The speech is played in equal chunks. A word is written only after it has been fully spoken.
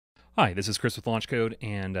Hi, this is Chris with LaunchCode,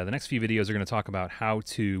 and the next few videos are going to talk about how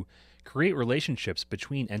to create relationships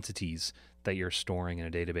between entities that you're storing in a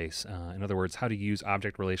database. In other words, how to use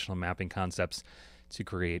object relational mapping concepts to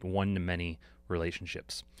create one-to-many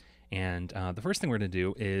relationships. And the first thing we're going to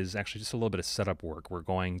do is actually just a little bit of setup work. We're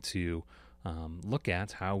going to look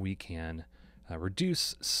at how we can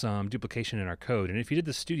reduce some duplication in our code. And if you did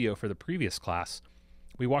the studio for the previous class,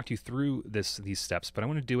 we walked you through these steps, but I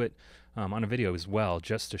want to do it on a video as well,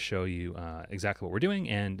 just to show you exactly what we're doing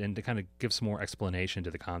and to kind of give some more explanation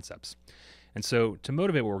to the concepts. And so to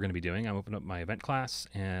motivate what we're going to be doing, I'm opening up my event class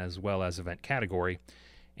as well as event category.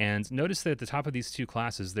 And notice that at the top of these two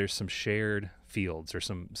classes, there's some shared fields or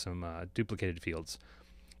some duplicated fields.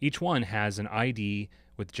 Each one has an ID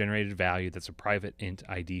with generated value that's a private int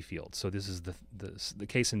ID field. So this is the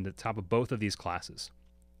case in the top of both of these classes.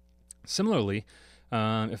 Similarly,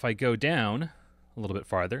 if I go down a little bit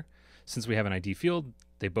farther, since we have an ID field,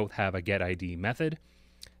 they both have a getID method,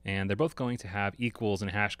 and they're both going to have equals and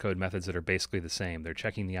hash code methods that are basically the same. They're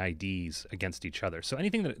checking the IDs against each other. So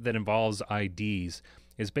anything that involves IDs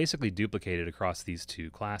is basically duplicated across these two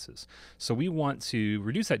classes. So we want to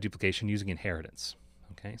reduce that duplication using inheritance.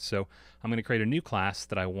 Okay, so I'm going to create a new class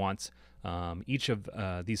that I want each of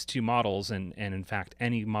these two models, and in fact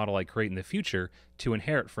any model I create in the future, to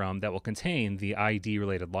inherit from that will contain the ID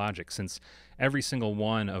related logic, since every single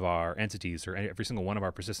one of our entities or every single one of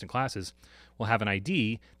our persistent classes will have an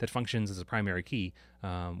ID that functions as a primary key.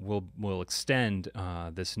 We'll extend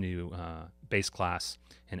this new base class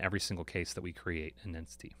in every single case that we create an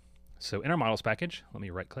entity. So in our models package, let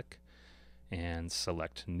me right click and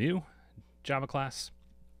select new Java class.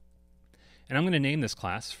 And I'm going to name this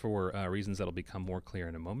class for reasons that'll become more clear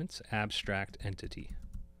in a moment, abstract entity.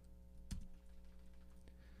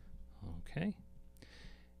 Okay.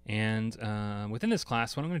 And within this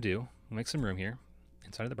class, what I'm going to do, I'll make some room here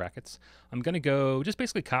inside of the brackets. I'm going to go just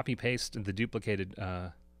basically copy paste the duplicated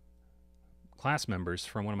class members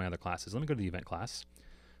from one of my other classes. Let me go to the event class.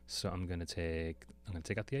 So I'm going to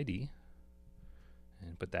take out the ID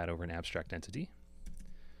and put that over an abstract entity.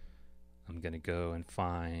 I'm going to go and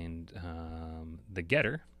find the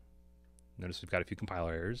getter. Notice we've got a few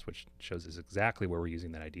compiler errors, which shows us exactly where we're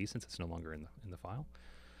using that ID since it's no longer in the file.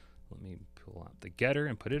 Let me pull out the getter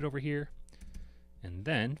and put it over here. And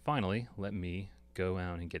then finally, let me go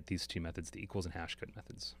out and get these two methods, the equals and hash code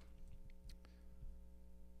methods.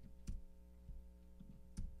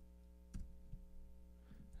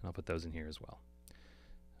 And I'll put those in here as well.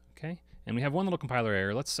 Okay, and we have one little compiler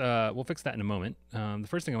error. We'll fix that in a moment. The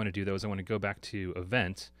first thing I want to do though is I want to go back to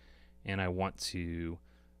event, and I want to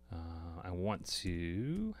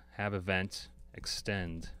have event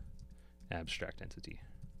extend abstract entity.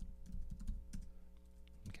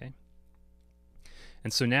 Okay,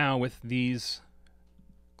 and so now with these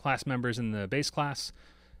class members in the base class,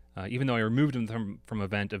 even though I removed them from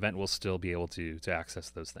event will still be able to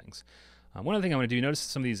access those things. One other thing I want to do, notice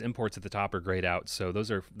some of these imports at the top are grayed out, so those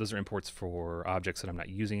are imports for objects that I'm not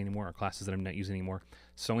using anymore, or classes that I'm not using anymore.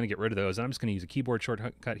 So I'm going to get rid of those, and I'm just going to use a keyboard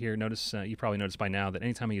shortcut here. Notice, you probably noticed by now that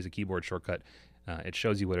anytime I use a keyboard shortcut, it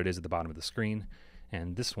shows you what it is at the bottom of the screen.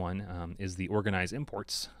 And this one is the Organize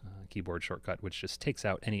Imports keyboard shortcut, which just takes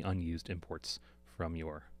out any unused imports from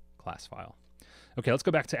your class file. Okay, let's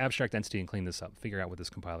go back to abstract entity and clean this up, figure out what this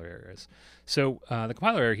compiler error is. So the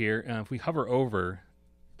compiler error here, if we hover over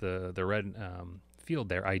the red field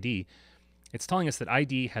there, ID, it's telling us that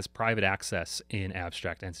ID has private access in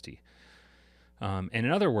abstract entity. And in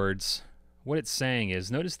other words, what it's saying is,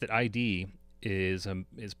 notice that ID is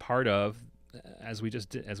part of, as we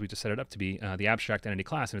just set it up to be, the abstract entity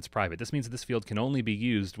class, and it's private. This means that this field can only be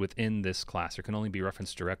used within this class, or can only be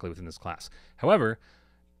referenced directly within this class. However,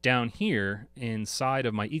 down here inside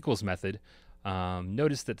of my equals method,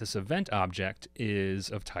 notice that this event object is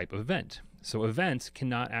of type event. So event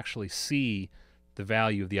cannot actually see the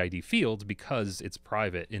value of the ID field because it's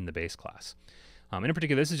private in the base class. And in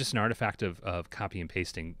particular, this is just an artifact of copy and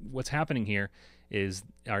pasting. What's happening here is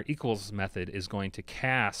our equals method is going to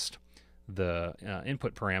cast the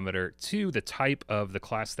input parameter to the type of the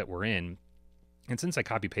class that we're in. And since I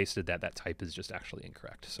copy pasted that type is just actually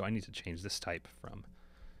incorrect. So I need to change this type from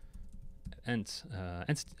event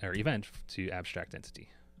to abstract entity.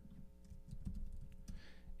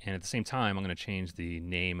 And at the same time, I'm going to change the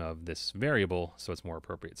name of this variable so it's more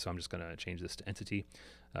appropriate. So I'm just going to change this to entity.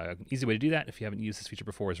 Easy way to do that, if you haven't used this feature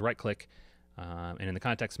before, is right-click, and in the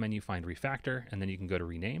context menu, find refactor, and then you can go to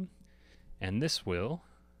rename. And this will,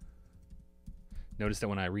 notice that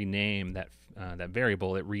when I rename that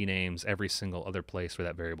variable, it renames every single other place where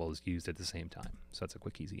that variable is used at the same time. So that's a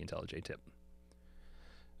quick, easy IntelliJ tip.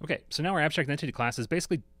 Okay, so now our abstract entity class is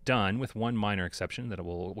basically done with one minor exception that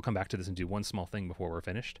we'll come back to this and do one small thing before we're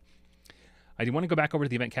finished. I do want to go back over to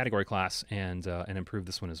the event category class and improve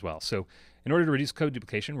this one as well. So in order to reduce code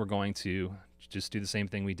duplication, we're going to just do the same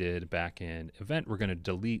thing we did back in event. We're going to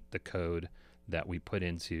delete the code that we put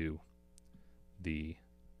into the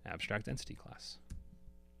abstract entity class.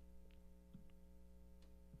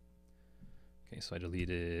 Okay, so I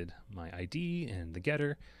deleted my ID and the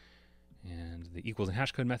getter and the equals and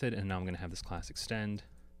hash code method, and now I'm going to have this class extend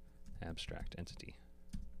abstract entity.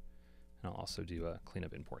 And I'll also do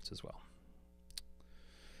cleanup imports as well.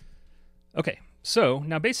 Okay, so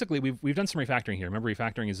now basically we've done some refactoring here. Remember,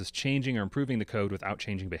 refactoring is just changing or improving the code without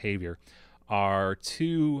changing behavior. Our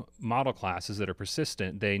two model classes that are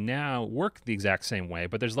persistent, they now work the exact same way,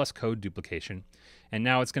 but there's less code duplication. And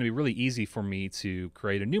now it's going to be really easy for me to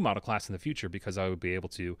create a new model class in the future because I will be able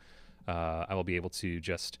to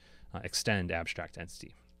just extend abstract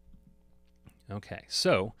entity. Okay,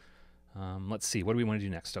 so let's see, what do we want to do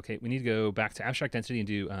next? Okay, we need to go back to abstract entity and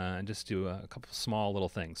do just do a couple small little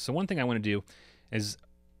things. So one thing I want to do is,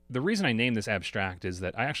 the reason I named this abstract is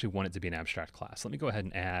that I actually want it to be an abstract class. Let me go ahead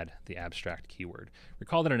and add the abstract keyword.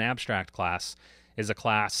 Recall that an abstract class is a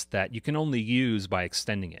class that you can only use by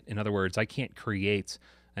extending it. In other words, I can't create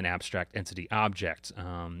an abstract entity object.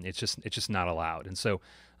 It's just not allowed. And so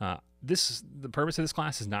the purpose of this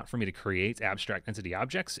class is not for me to create abstract entity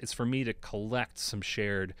objects. It's for me to collect some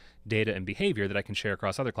shared data and behavior that I can share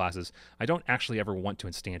across other classes. I don't actually ever want to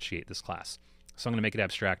instantiate this class. So I'm going to make it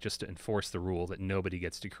abstract just to enforce the rule that nobody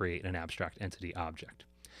gets to create an abstract entity object.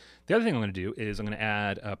 The other thing I'm going to do is I'm going to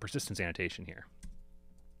add a persistence annotation here.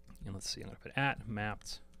 And let's see, I'm going to put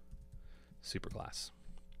 @mapped superclass.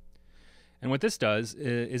 And what this does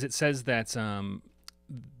is it says that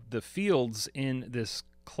the fields in this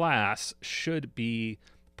class should be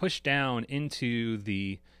pushed down into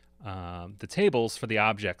the tables for the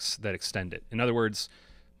objects that extend it. In other words,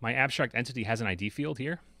 my abstract entity has an ID field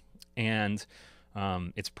here, and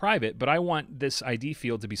it's private, but I want this ID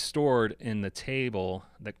field to be stored in the table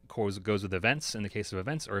that goes with events in the case of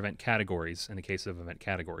events, or event categories in the case of event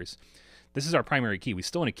categories. This is our primary key. We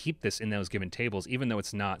still want to keep this in those given tables, even though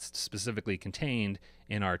it's not specifically contained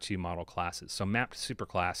in our two model classes. So mapped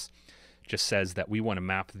superclass just says that we want to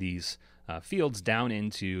map these fields down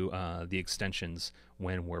into the extensions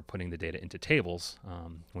when we're putting the data into tables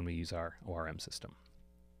when we use our ORM system.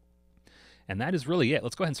 And that is really it.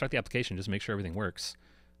 Let's go ahead and start the application, just make sure everything works.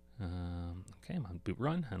 Okay, I'm on boot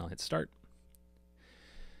run, and I'll hit start.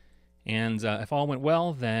 And if all went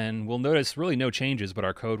well, then we'll notice really no changes, but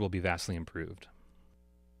our code will be vastly improved.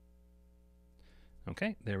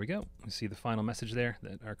 Okay, there we go. We see the final message there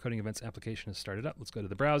that our coding events application has started up. Let's go to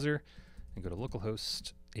the browser and go to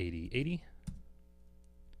localhost 8080.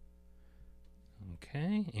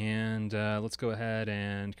 Okay, and let's go ahead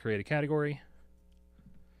and create a category.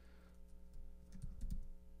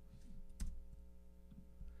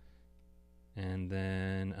 And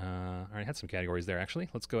then, I already had some categories there actually.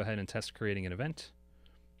 Let's go ahead and test creating an event.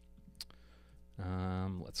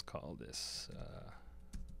 Let's call this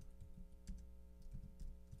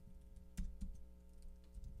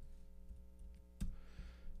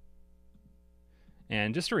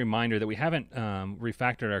and just a reminder that we haven't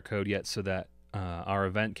refactored our code yet so that our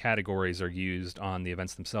event categories are used on the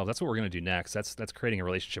events themselves. That's what we're going to do next. That's creating a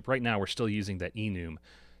relationship. Right now, we're still using that enum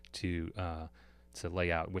to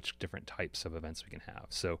lay out which different types of events we can have.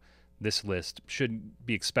 So this list should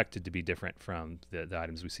be expected to be different from the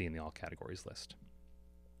items we see in the all categories list.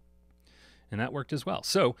 And that worked as well.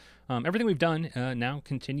 So everything we've done now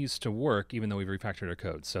continues to work even though we've refactored our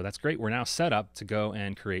code. So that's great. We're now set up to go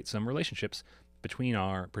and create some relationships between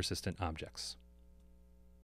our persistent objects.